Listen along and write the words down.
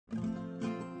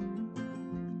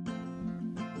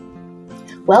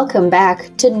Welcome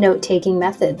back to Note-Taking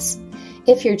Methods.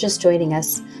 If you're just joining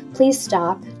us, please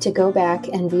stop to go back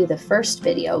and view the first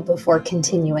video before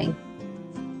continuing.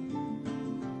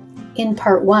 In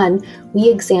part 1,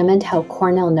 we examined how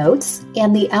Cornell Notes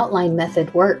and the outline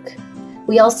method work.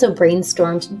 We also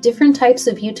brainstormed different types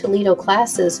of Utilito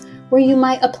classes where you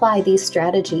might apply these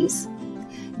strategies.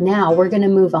 Now we're going to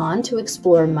move on to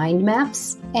explore mind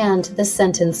maps and the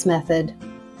sentence method.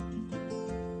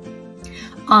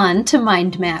 On to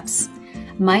mind maps.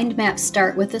 Mind maps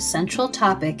start with a central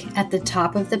topic at the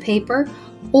top of the paper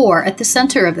or at the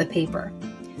center of the paper.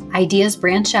 Ideas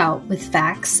branch out with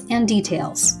facts and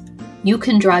details. You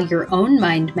can draw your own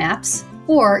mind maps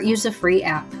or use a free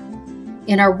app.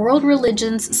 In our World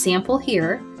Religions sample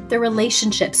here, the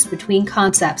relationships between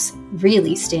concepts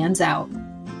really stands out.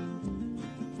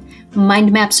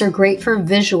 Mind maps are great for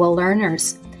visual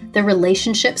learners. The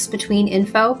relationships between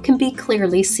info can be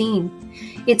clearly seen.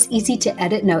 It's easy to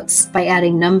edit notes by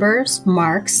adding numbers,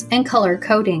 marks, and color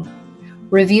coding.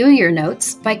 Review your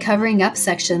notes by covering up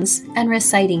sections and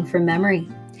reciting from memory.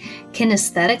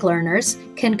 Kinesthetic learners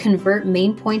can convert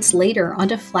main points later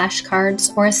onto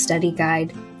flashcards or a study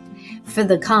guide. For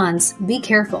the cons, be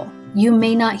careful. You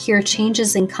may not hear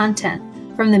changes in content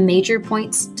from the major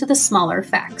points to the smaller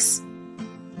facts.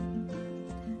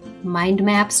 Mind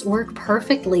maps work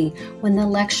perfectly when the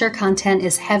lecture content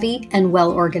is heavy and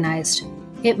well organized.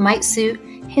 It might suit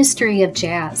history of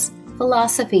jazz,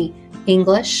 philosophy,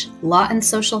 English, law and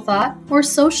social thought, or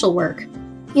social work.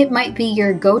 It might be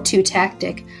your go-to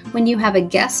tactic when you have a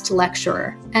guest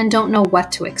lecturer and don't know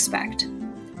what to expect.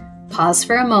 Pause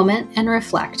for a moment and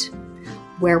reflect.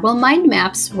 Where will mind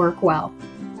maps work well?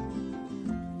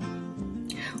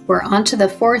 We're on to the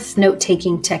fourth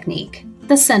note-taking technique,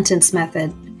 the sentence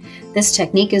method. This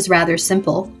technique is rather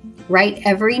simple. Write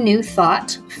every new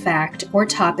thought, fact, or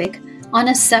topic on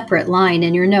a separate line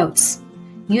in your notes.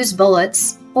 Use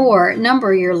bullets or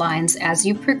number your lines as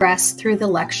you progress through the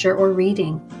lecture or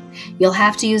reading. You'll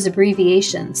have to use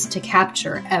abbreviations to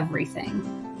capture everything.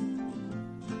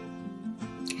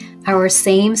 Our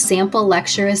same sample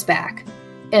lecture is back.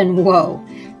 And whoa,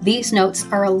 these notes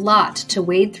are a lot to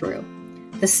wade through.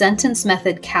 The sentence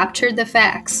method captured the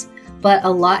facts, but a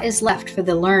lot is left for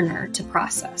the learner to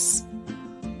process.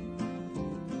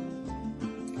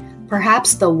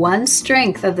 Perhaps the one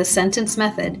strength of the sentence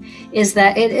method is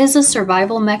that it is a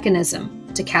survival mechanism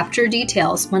to capture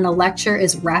details when a lecture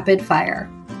is rapid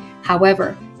fire.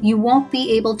 However, you won't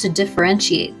be able to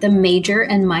differentiate the major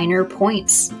and minor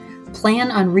points.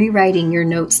 Plan on rewriting your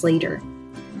notes later.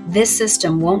 This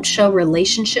system won't show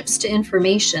relationships to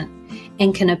information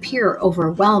and can appear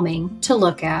overwhelming to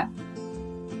look at.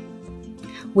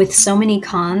 With so many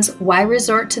cons, why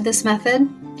resort to this method?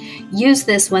 Use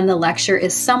this when the lecture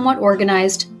is somewhat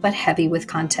organized but heavy with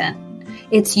content.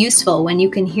 It's useful when you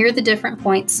can hear the different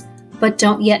points but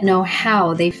don't yet know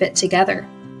how they fit together.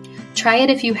 Try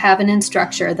it if you have an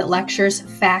instructor that lectures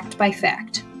fact by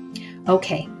fact.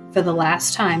 Okay, for the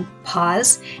last time,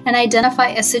 pause and identify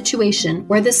a situation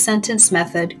where the sentence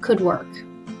method could work.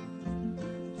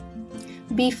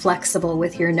 Be flexible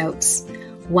with your notes.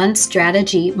 One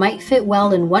strategy might fit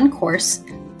well in one course,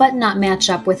 but not match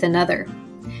up with another.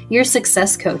 Your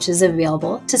success coach is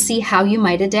available to see how you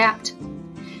might adapt.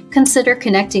 Consider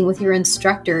connecting with your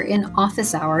instructor in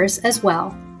office hours as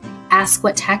well. Ask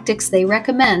what tactics they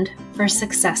recommend for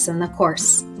success in the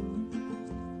course.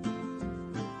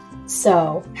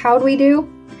 So, how'd we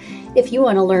do? If you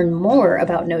want to learn more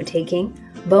about note-taking,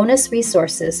 bonus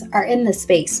resources are in the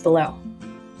space below.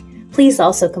 Please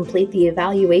also complete the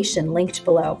evaluation linked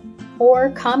below, or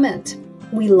comment.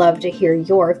 We love to hear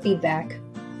your feedback.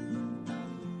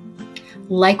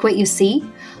 Like what you see?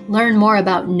 Learn more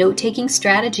about note-taking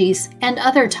strategies and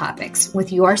other topics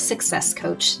with your success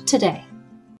coach today.